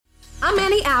I'm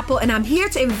Annie Apple, and I'm here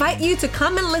to invite you to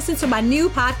come and listen to my new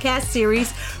podcast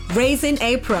series, Raising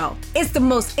a Pro. It's the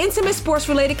most intimate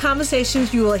sports-related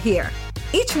conversations you will hear.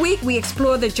 Each week, we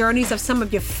explore the journeys of some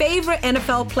of your favorite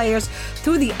NFL players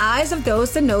through the eyes of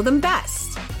those that know them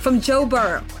best. From Joe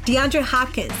Burrow, DeAndre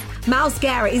Hopkins, Myles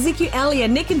Garrett, Ezekiel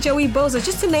Elliott, Nick and Joey Bosa,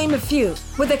 just to name a few.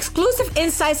 With exclusive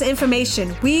insights and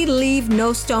information, we leave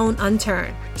no stone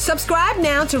unturned. Subscribe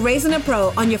now to Raising a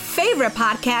Pro on your favorite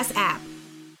podcast app.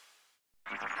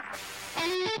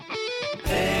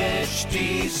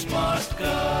 HT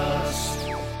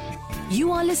Smartcast.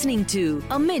 You are listening to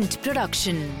a Mint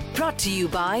production brought to you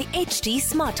by HT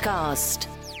Smartcast.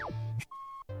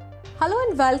 Hello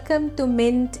and welcome to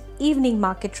Mint Evening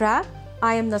Market Wrap.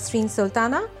 I am Nasreen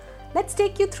Sultana. Let's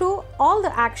take you through all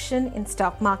the action in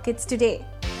stock markets today.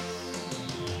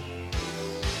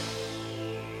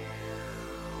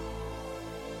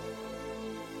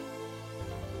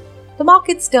 The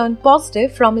markets turned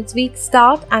positive from its weak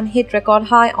start and hit record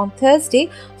high on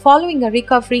Thursday following a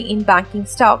recovery in banking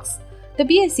stocks. The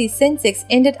BSE Sensex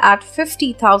ended at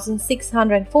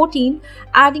 50,614,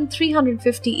 adding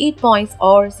 358 points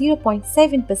or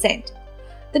 0.7%.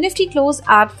 The Nifty closed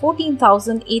at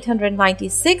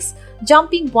 14,896,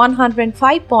 jumping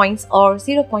 105 points or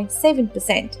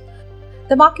 0.7%.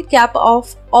 The market cap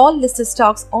of all listed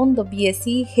stocks on the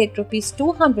BSE hit Rs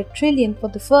 200 trillion for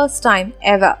the first time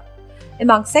ever.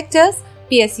 Among sectors,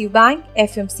 PSU Bank,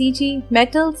 FMCG,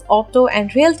 metals, auto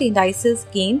and realty indices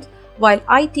gained, while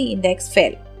IT index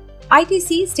fell.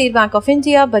 ITC, State Bank of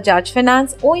India, Bajaj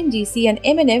Finance, ONGC and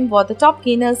M&M were the top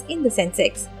gainers in the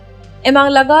Sensex.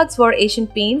 Among laggards were Asian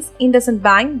Paints, IndusInd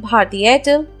Bank, Bharti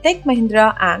Airtel, Tech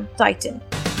Mahindra and Titan.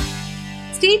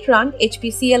 State-run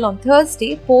HPCL on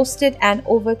Thursday posted an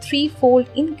over threefold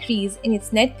increase in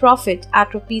its net profit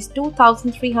at Rs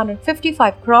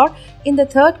 2,355 crore in the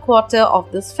third quarter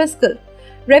of this fiscal.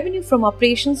 Revenue from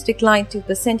operations declined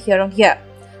 2% year-on-year.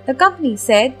 The company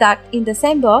said that in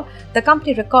December, the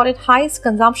company recorded highest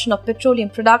consumption of petroleum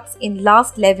products in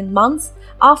last 11 months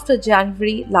after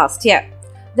January last year.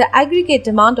 The aggregate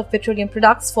demand of petroleum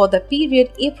products for the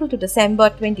period April to December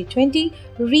 2020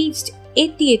 reached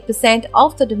 88%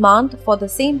 of the demand for the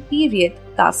same period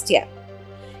last year.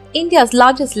 India's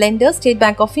largest lender, State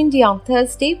Bank of India, on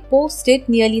Thursday posted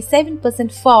nearly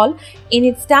 7% fall in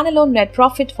its standalone net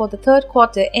profit for the third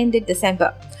quarter ended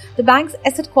December. The bank's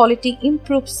asset quality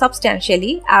improved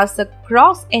substantially as the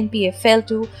gross NPA fell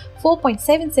to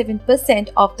 4.77%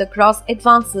 of the gross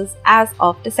advances as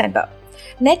of December.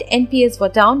 Net NPAs were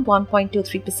down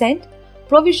 1.23%.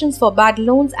 Provisions for bad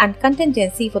loans and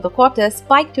contingency for the quarter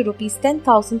spiked to Rs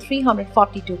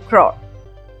 10,342 crore.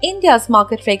 India's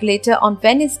market regulator on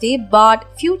Wednesday barred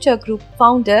Future Group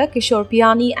founder Kishore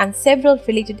Biyani and several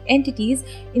related entities,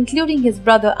 including his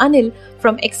brother Anil,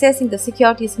 from accessing the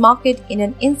securities market in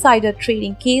an insider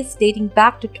trading case dating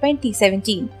back to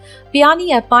 2017.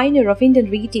 Biyani, a pioneer of Indian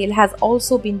retail, has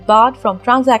also been barred from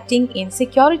transacting in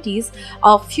securities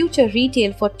of Future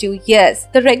Retail for 2 years.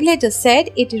 The regulator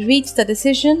said it reached the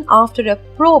decision after a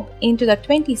probe into the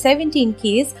 2017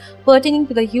 case pertaining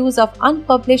to the use of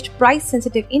unpublished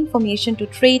price-sensitive information to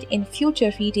trade in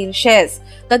Future Retail shares.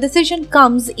 The decision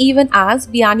comes even as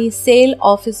Biyani's sale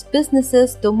of his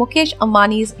businesses to Mukesh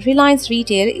Ambani's Reliance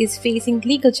Retail is facing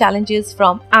legal challenges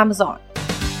from Amazon.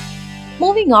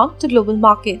 Moving on to global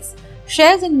markets.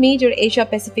 Shares in major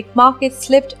Asia-Pacific markets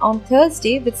slipped on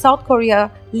Thursday with South Korea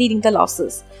leading the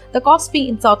losses. The Kospi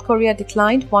in South Korea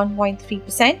declined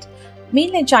 1.3%.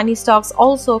 Mainland Chinese stocks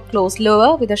also closed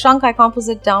lower with the Shanghai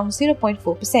Composite down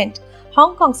 0.4%.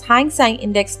 Hong Kong's Hang Seng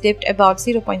Index dipped about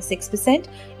 0.6%.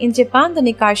 In Japan, the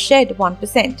Nikkei shed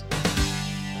 1%.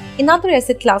 In other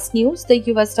asset class news, the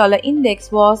US dollar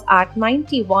index was at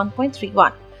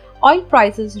 91.31. Oil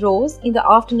prices rose in the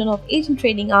afternoon of Asian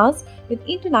trading hours with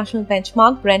international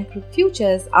benchmark Brent crude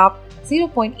futures up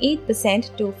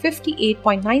 0.8% to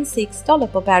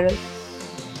 $58.96 per barrel.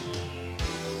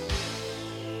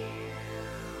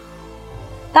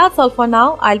 That's all for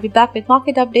now. I'll be back with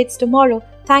market updates tomorrow.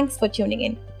 Thanks for tuning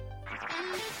in.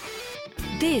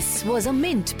 This was a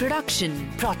Mint production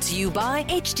brought to you by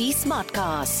HT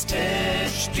Smartcast.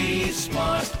 HT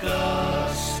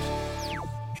Smartcast.